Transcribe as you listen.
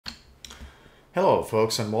Hello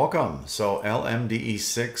folks and welcome. So LMDE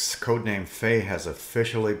 6 codename Faye has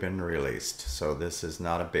officially been released. So this is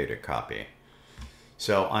not a beta copy.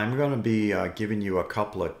 So I'm going to be giving you a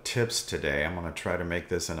couple of tips today. I'm going to try to make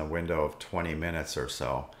this in a window of 20 minutes or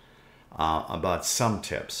so about some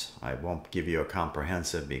tips. I won't give you a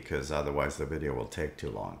comprehensive because otherwise the video will take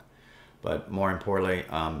too long. But more importantly,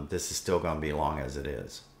 this is still going to be long as it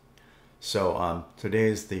is. So today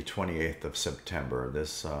is the 28th of September.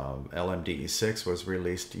 This LMDE 6 was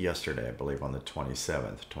released yesterday, I believe on the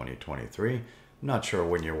 27th, 2023. Not sure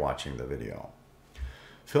when you're watching the video.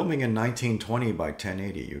 Filming in 1920 by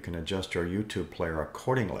 1080, you can adjust your YouTube player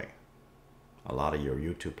accordingly. A lot of your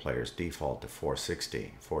YouTube players default to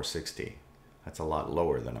 460. That's a lot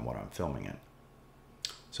lower than what I'm filming in.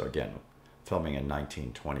 So again, filming in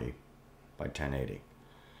 1920 by 1080.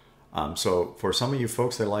 So for some of you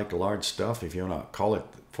folks that like large stuff, if you want to call it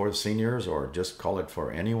for seniors or just call it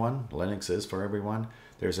for anyone, Linux is for everyone,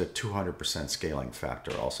 there's a 200% scaling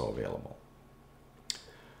factor also available.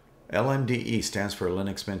 LMDE stands for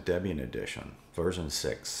Linux Mint Debian Edition, version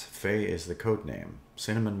 6. Faye is the code name.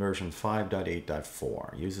 Cinnamon version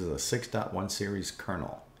 5.8.4 uses a 6.1 series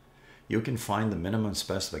kernel. You can find the minimum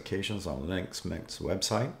specifications on Linux Mint's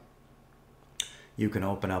website. You can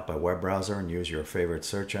open up a web browser and use your favorite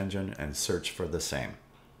search engine and search for the same.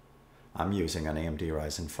 I'm using an AMD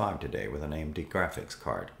Ryzen 5 today with an AMD graphics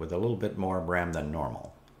card with a little bit more RAM than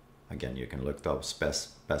normal. Again, you can look those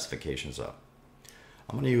specifications up.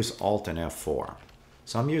 I'm going to use Alt and F4.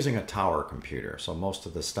 So I'm using a tower computer, so most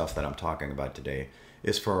of the stuff that I'm talking about today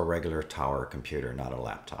is for a regular tower computer, not a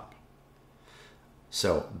laptop.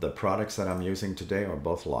 So the products that I'm using today are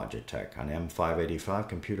both Logitech, an M585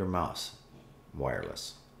 computer mouse,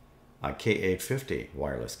 wireless, a K850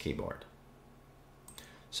 wireless keyboard.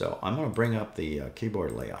 So I'm going to bring up the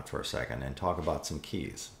keyboard layout for a second and talk about some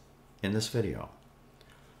keys. In this video,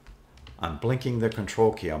 I'm blinking the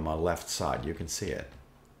control key on my left side. You can see it.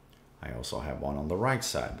 I also have one on the right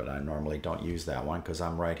side, but I normally don't use that one because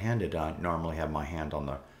I'm right-handed. I normally have my hand on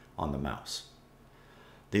the mouse.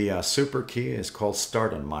 The super key is called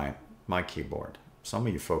Start on my keyboard. Some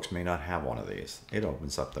of you folks may not have one of these. It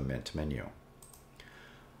opens up the Mint menu.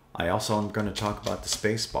 I also am going to talk about the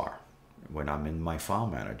space bar when I'm in my file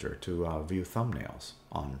manager to view thumbnails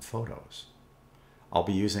on photos. I'll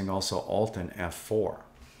be using also Alt and F4.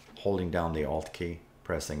 Holding down the Alt key,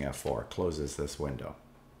 pressing F4 closes this window.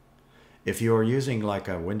 If you are using like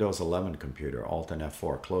a Windows 11 computer, Alt and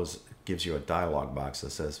F4 gives you a dialog box that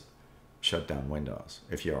says shut down Windows.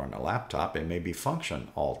 If you're on a laptop, it may be Function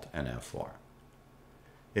Alt and F4.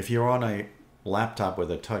 If you're on a laptop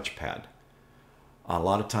with a touchpad, a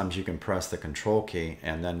lot of times you can press the control key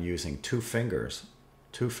and then using two fingers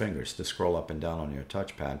to scroll up and down on your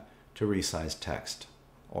touchpad to resize text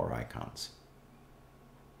or icons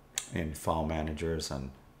in file managers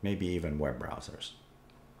and maybe even web browsers.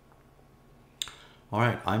 All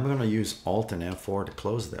right, I'm going to use Alt and F4 to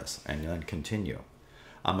close this and then continue.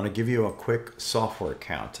 I'm going to give you a quick software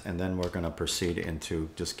count and then we're going to proceed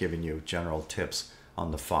into just giving you general tips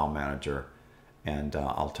on the file manager, and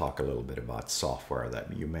I'll talk a little bit about software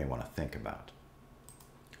that you may want to think about.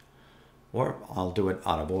 Or I'll do it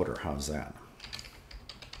out of order. How's that?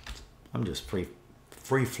 I'm just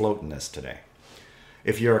free floating this today.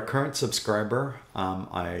 If you're a current subscriber,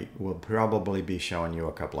 I will probably be showing you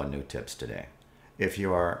a couple of new tips today. If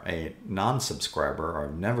you are a non-subscriber or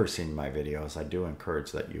have never seen my videos, I do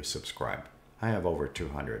encourage that you subscribe. I have over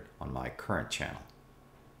 200 on my current channel.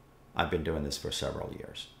 I've been doing this for several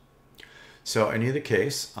years. So in either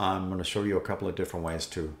case, I'm going to show you a couple of different ways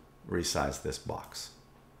to resize this box.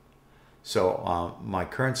 So my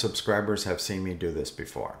current subscribers have seen me do this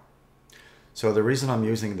before. So the reason I'm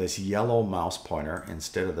using this yellow mouse pointer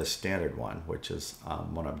instead of the standard one, which is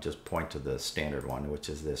when I just point to the standard one, which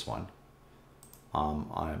is this one,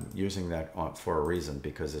 I'm using that for a reason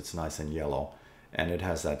because it's nice and yellow and it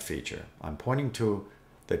has that feature. I'm pointing to,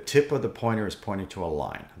 the tip of the pointer is pointing to a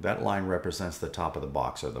line. That line represents the top of the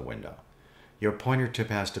box or the window. Your pointer tip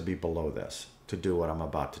has to be below this to do what I'm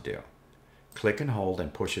about to do. Click and hold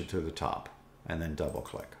and push it to the top and then double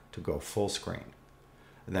click to go full screen.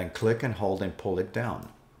 And then click and hold and pull it down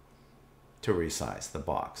to resize the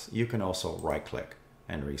box. You can also right click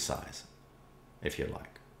and resize if you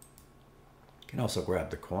like. You can also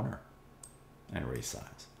grab the corner and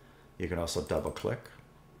resize. You can also double click.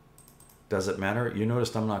 Does it matter? You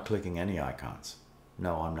noticed I'm not clicking any icons.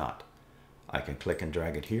 No, I'm not. I can click and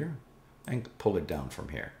drag it here and pull it down from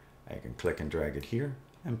here. I can click and drag it here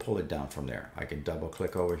and pull it down from there. I can double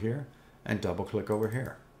click over here and double click over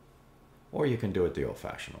here. Or you can do it the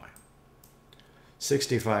old-fashioned way.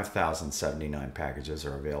 65,079 packages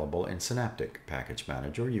are available in Synaptic Package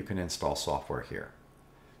Manager. You can install software here.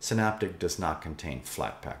 Synaptic does not contain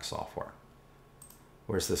Flatpak software.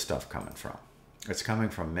 Where's this stuff coming from? It's coming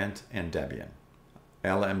from Mint and Debian.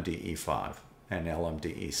 LMDE 5 and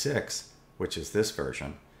LMDE 6, which is this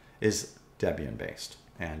version, is Debian based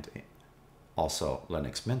and also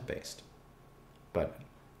Linux Mint based. But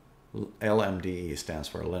LMDE stands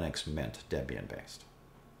for Linux Mint Debian based.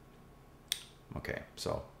 Okay,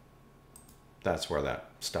 so that's where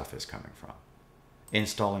that stuff is coming from.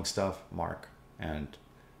 Installing stuff, mark, and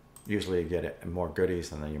usually you get more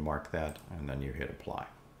goodies, and then you mark that, and then you hit apply.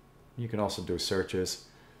 You can also do searches.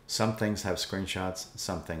 Some things have screenshots,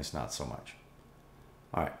 some things not so much.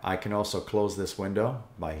 All right, I can also close this window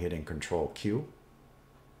by hitting Control Q.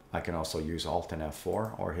 I can also use Alt and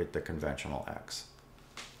F4 or hit the conventional X.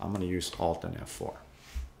 I'm going to use Alt and F4.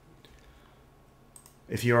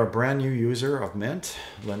 If you're a brand new user of Mint,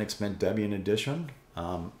 Linux Mint Debian Edition,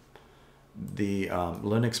 the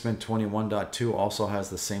Linux Mint 21.2 also has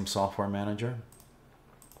the same software manager.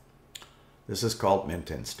 This is called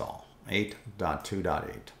Mint Install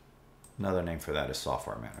 8.2.8. Another name for that is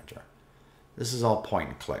Software Manager. This is all point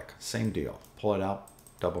and click, same deal. Pull it out,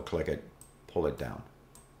 double click it, pull it down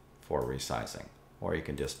for resizing, or you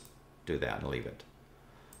can just do that and leave it.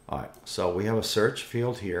 All right, so we have a search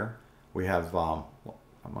field here. We have, I'm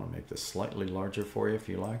going to make this slightly larger for you if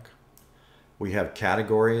you like. We have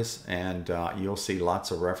categories, and you'll see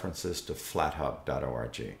lots of references to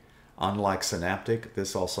flathub.org. Unlike Synaptic,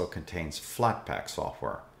 this also contains Flatpak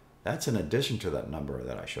software. That's in addition to that number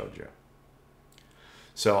that I showed you.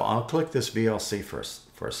 So I'll click this VLC for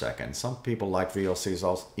a second. Some people like VLCs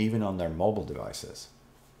also, even on their mobile devices.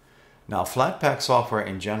 Now, Flatpak software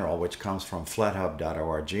in general, which comes from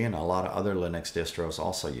flathub.org, and a lot of other Linux distros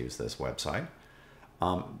also use this website,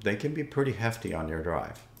 they can be pretty hefty on your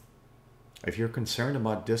drive. If you're concerned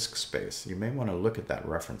about disk space, you may want to look at that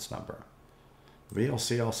reference number.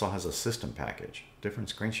 VLC also has a system package,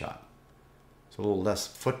 different screenshot. It's a little less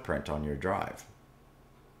footprint on your drive.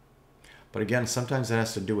 But again, sometimes it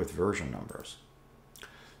has to do with version numbers.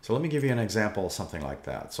 So let me give you an example of something like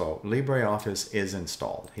that. So LibreOffice is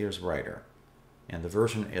installed. Here's Writer. And the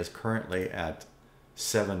version is currently at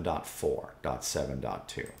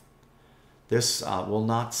 7.4.7.2. This will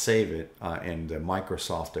not save it in the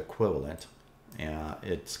Microsoft equivalent.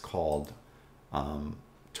 It's called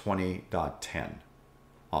 20.10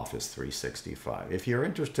 Office 365. If you're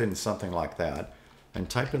interested in something like that, then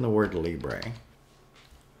type in the word Libre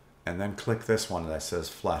and then click this one that says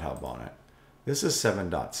FlatHub on it. This is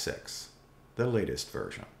 7.6, the latest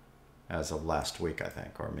version, as of last week, I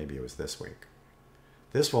think, or maybe it was this week.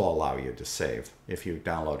 This will allow you to save if you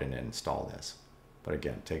download and install this. But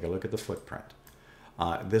again, take a look at the footprint.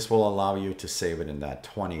 This will allow you to save it in that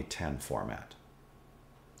 2010 format.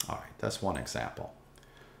 All right, that's one example.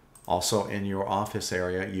 Also, in your office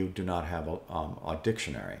area, you do not have a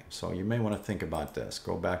dictionary. So you may want to think about this.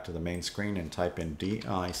 Go back to the main screen and type in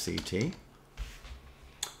DICT.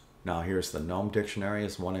 Now here's the GNOME dictionary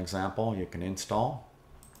as one example you can install.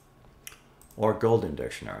 Or Golden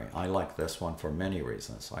Dictionary. I like this one for many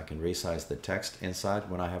reasons. I can resize the text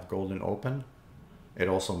inside when I have Golden open. It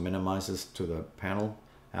also minimizes to the panel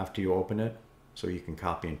after you open it, so you can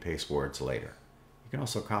copy and paste words later. You can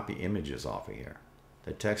also copy images off of here.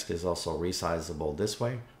 The text is also resizable this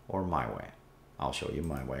way or my way. I'll show you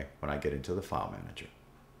my way when I get into the file manager.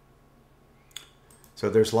 So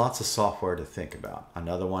there's lots of software to think about.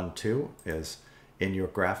 Another one too is in your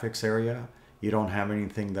graphics area, you don't have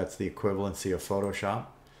anything that's the equivalency of Photoshop.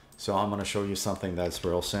 So I'm going to show you something that's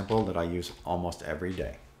real simple that I use almost every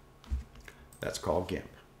day. That's called GIMP,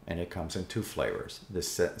 and it comes in two flavors.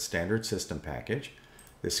 This standard system package.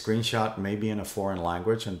 The screenshot may be in a foreign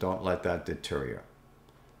language, and don't let that deter you.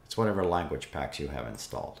 It's whatever language packs you have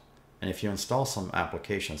installed. And if you install some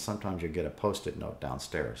applications, sometimes you get a post-it note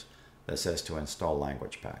downstairs that says to install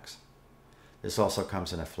language packs. This also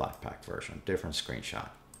comes in a Flatpak version, different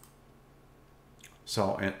screenshot.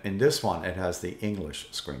 So in this one, it has the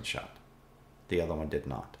English screenshot. The other one did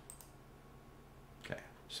not. Okay,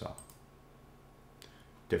 so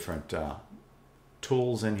different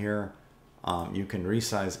tools in here. You can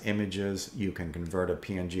resize images. You can convert a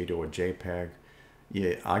PNG to a JPEG.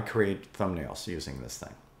 Yeah, I create thumbnails using this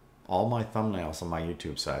thing. All my thumbnails on my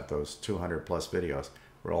YouTube site, those 200 plus videos,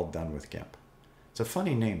 were all done with GIMP. It's a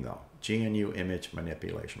funny name though, GNU Image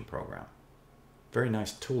Manipulation Program. Very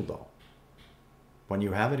nice tool though. When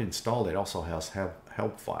you have it installed, it also has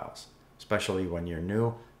help files, especially when you're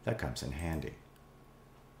new. That comes in handy.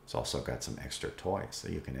 It's also got some extra toys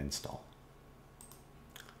that you can install.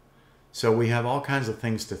 So we have all kinds of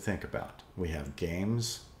things to think about. We have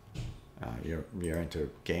games. You're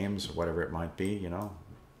into games, whatever it might be, you know.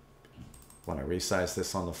 Want to resize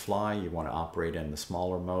this on the fly, you want to operate in the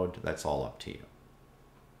smaller mode, that's all up to you.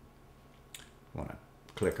 Want to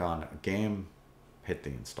click on a game, hit the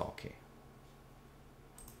install key.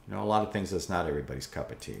 You know, a lot of things that's not everybody's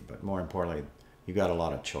cup of tea, but more importantly, you got a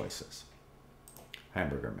lot of choices.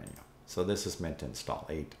 Hamburger menu. So this is meant to install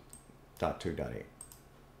 8.2.8.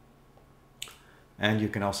 And you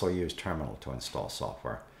can also use terminal to install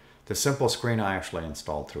software. The simple screen I actually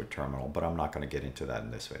installed through a terminal, but I'm not going to get into that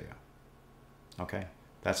in this video. Okay,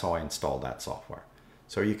 that's how I installed that software.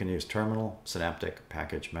 So you can use terminal, Synaptic,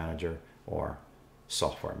 package manager, or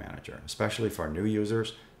software manager. Especially for new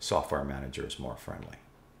users, software manager is more friendly.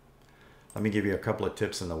 Let me give you a couple of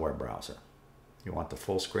tips in the web browser. You want the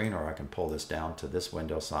full screen, or I can pull this down to this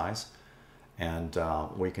window size, and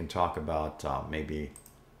we can talk about maybe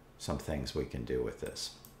some things we can do with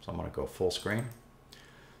this. So I'm going to go full screen.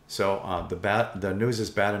 So the news is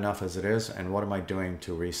bad enough as it is, and what am I doing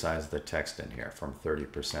to resize the text in here from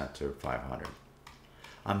 30% to 500?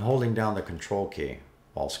 I'm holding down the control key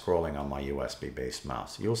while scrolling on my USB-based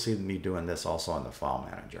mouse. You'll see me doing this also in the file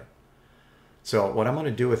manager. So what I'm going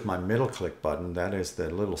to do with my middle click button, that is the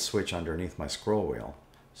little switch underneath my scroll wheel.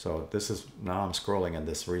 So this is, now I'm scrolling in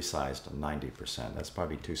this resized 90%. That's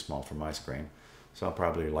probably too small for my screen. So I'll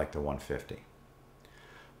probably like the 150.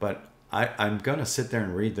 But I'm going to sit there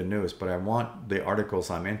and read the news, but I want the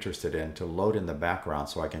articles I'm interested in to load in the background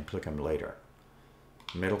so I can click them later.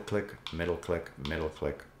 Middle click, middle click, middle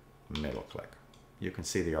click, middle click. You can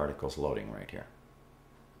see the articles loading right here.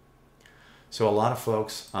 So a lot of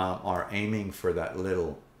folks are aiming for that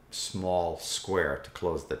little small square to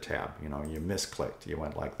close the tab. You know, you misclicked, you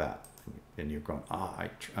went like that. And you're going,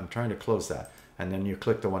 I'm trying to close that. And then you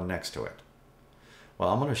click the one next to it. Well,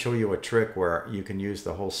 I'm going to show you a trick where you can use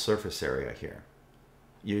the whole surface area here,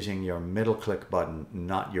 using your middle click button,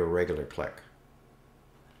 not your regular click.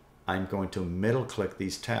 I'm going to middle click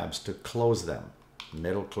these tabs to close them.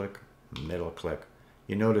 Middle click, middle click.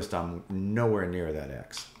 You noticed I'm nowhere near that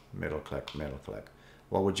X. Middle click, middle click.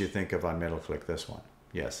 What would you think if I middle click this one?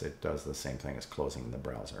 Yes, it does the same thing as closing the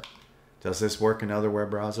browser. Does this work in other web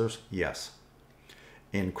browsers? Yes.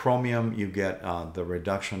 In Chromium, you get the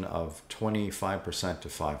reduction of 25% to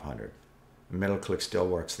 500. Middle click still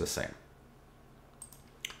works the same.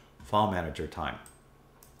 File manager time.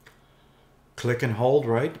 Click and hold,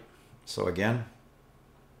 right? So again,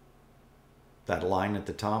 that line at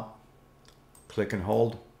the top, click and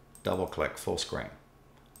hold, double click, full screen.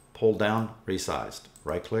 Pull down, resized.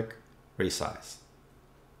 Right click, resize.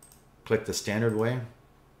 Click the standard way.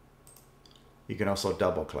 You can also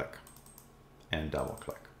double click and double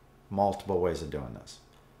click. Multiple ways of doing this.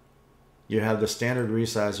 You have the standard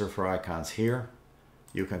resizer for icons here.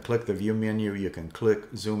 You can click the view menu. You can click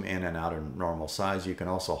zoom in and out in normal size. You can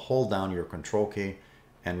also hold down your control key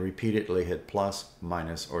and repeatedly hit plus,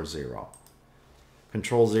 minus, or 0.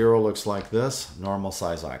 Control 0 looks like this, normal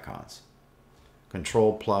size icons.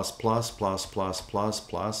 Control plus, plus, plus, plus, plus,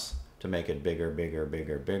 plus to make it bigger, bigger,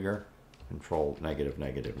 bigger, bigger. Control negative,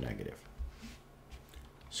 negative, negative.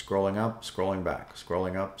 Scrolling up, scrolling back,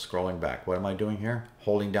 scrolling up, scrolling back. What am I doing here?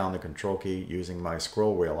 Holding down the control key using my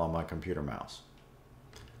scroll wheel on my computer mouse.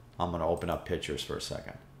 I'm going to open up pictures for a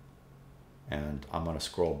second. And I'm going to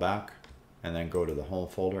scroll back and then go to the home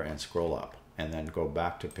folder and scroll up and then go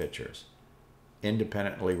back to pictures.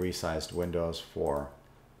 Independently resized windows for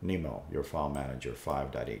Nemo, your file manager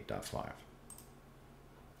 5.8.5.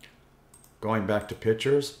 Going back to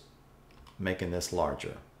pictures, making this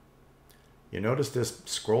larger. You notice this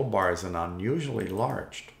scroll bar is an unusually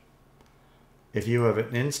large. If you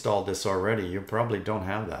have installed this already, you probably don't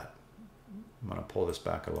have that. I'm going to pull this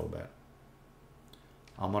back a little bit.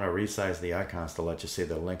 I'm going to resize the icons to let you see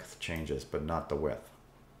the length changes, but not the width.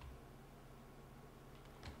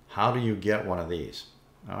 How do you get one of these?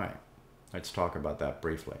 All right, let's talk about that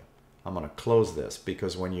briefly. I'm going to close this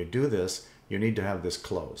because when you do this, you need to have this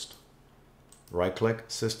closed. Right-click,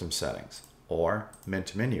 System Settings, or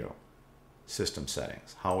Mint Menu, System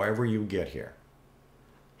Settings, however you get here.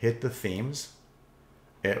 Hit the themes.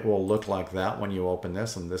 It will look like that when you open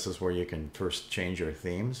this, and this is where you can first change your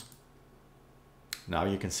themes. Now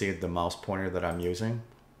you can see the mouse pointer that I'm using.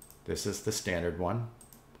 This is the standard one.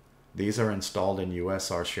 These are installed in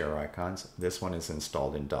USR share icons. This one is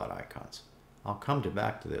installed in dot icons. I'll come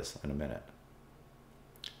back to this in a minute.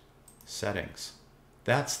 Settings.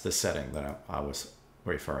 That's the setting that I was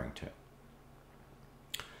referring to.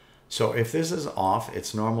 So if this is off,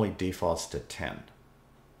 it's normally defaults to 10.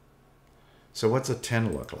 So what's a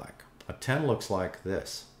 10 look like? A 10 looks like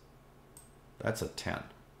this. That's a 10.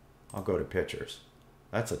 I'll go to pictures.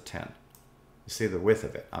 That's a 10. You see the width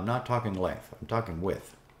of it. I'm not talking length. I'm talking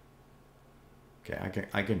width. Okay,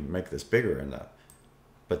 I can make this bigger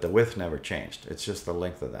but the width never changed. It's just the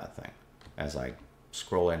length of that thing. As I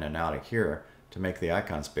scroll in and out of here to make the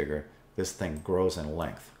icons bigger, this thing grows in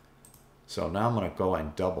length. So now I'm going to go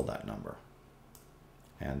and double that number.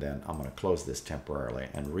 And then I'm going to close this temporarily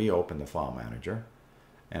and reopen the file manager.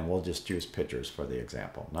 And we'll just use pictures for the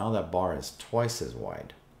example. Now that bar is twice as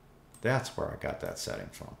wide. That's where I got that setting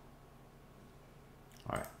from.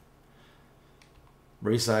 All right.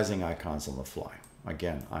 Resizing icons on the fly.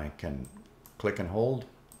 Again, I can click and hold,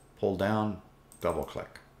 pull down, double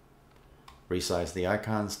click. Resize the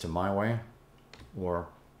icons to my way or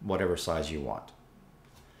whatever size you want.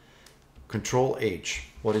 Control H,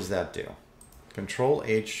 what does that do? Control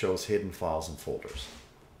H shows hidden files and folders.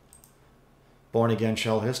 Born again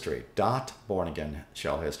shell history, dot born again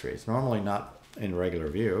shell history. It's normally not in regular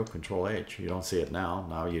view, Control H. You don't see it now,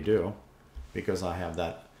 now you do, because I have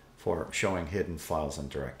that for showing hidden files and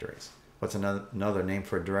directories. What's another name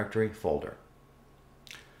for a directory? Folder.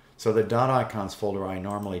 So the dot icons folder I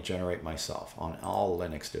normally generate myself on all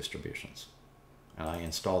Linux distributions. And I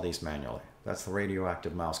install these manually. That's the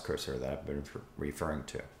radioactive mouse cursor that I've been referring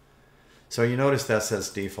to. So you notice that says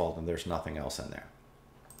default and there's nothing else in there.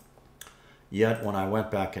 Yet when I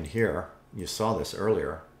went back in here, you saw this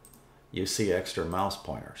earlier, you see extra mouse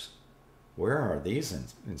pointers. Where are these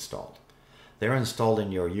installed? They're installed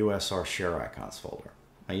in your USR share icons folder.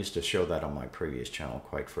 I used to show that on my previous channel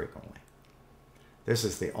quite frequently. This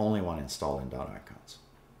is the only one installed in dot icons,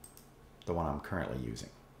 the one I'm currently using.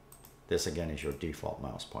 This again is your default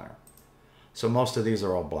mouse pointer. So most of these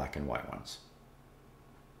are all black and white ones.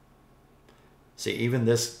 See, even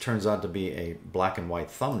this turns out to be a black and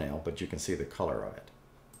white thumbnail, but you can see the color of it.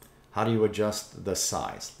 How do you adjust the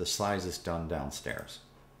size? The size is done downstairs.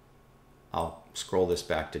 I'll scroll this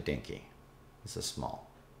back to Dinky. This is small.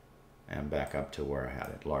 And back up to where I had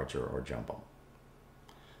it, larger or jumbo.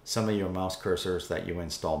 Some of your mouse cursors that you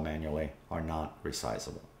install manually are not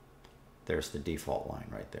resizable. There's the default line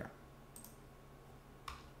right there.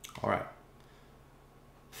 All right.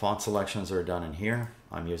 Font selections are done in here.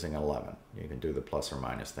 I'm using 11. You can do the plus or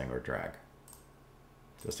minus thing or drag.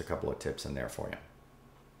 Just a couple of tips in there for you.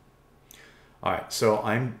 All right, so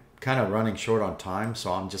I'm kind of running short on time,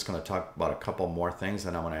 so I'm just going to talk about a couple more things,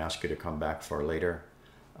 and I'm going to ask you to come back for later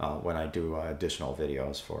when I do additional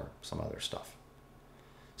videos for some other stuff.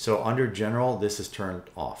 So under General, this is turned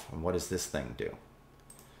off. And what does this thing do?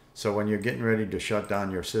 So when you're getting ready to shut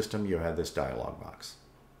down your system, you have this dialog box.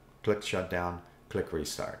 Click Shut Down, click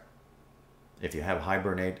Restart. If you have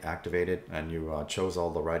Hibernate activated and you chose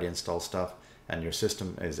all the right install stuff and your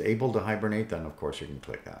system is able to hibernate, then of course you can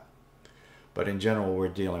click that. But in general, we're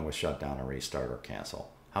dealing with shutdown or restart or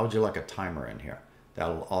cancel. How would you like a timer in here?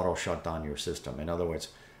 That'll auto shut down your system. In other words,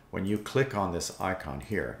 when you click on this icon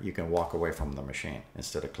here, you can walk away from the machine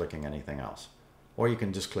instead of clicking anything else. Or you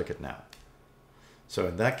can just click it now. So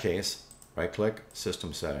in that case, right click,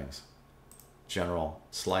 System Settings, General,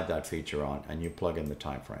 slide that feature on, and you plug in the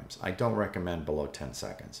time frames. I don't recommend below 10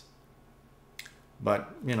 seconds.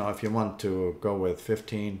 But, you know, if you want to go with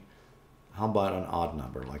 15, how about an odd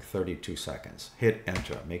number, like 32 seconds? Hit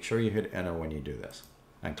Enter. Make sure you hit Enter when you do this,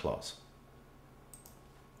 and close.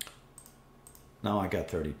 Now I got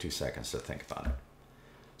 32 seconds to think about it.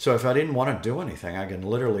 So if I didn't want to do anything, I can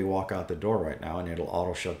literally walk out the door right now and it'll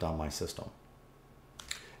auto shut down my system.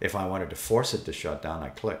 If I wanted to force it to shut down, I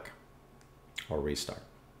click or restart.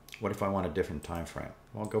 What if I want a different time frame?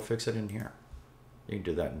 Well, go fix it in here. You can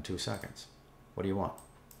do that in 2 seconds. What do you want?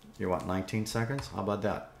 You want 19 seconds? How about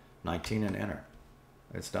that? 19 and enter.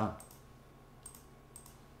 It's done.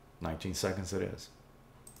 19 seconds it is.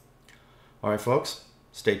 All right, folks,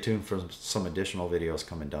 stay tuned for some additional videos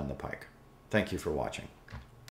coming down the pike. Thank you for watching.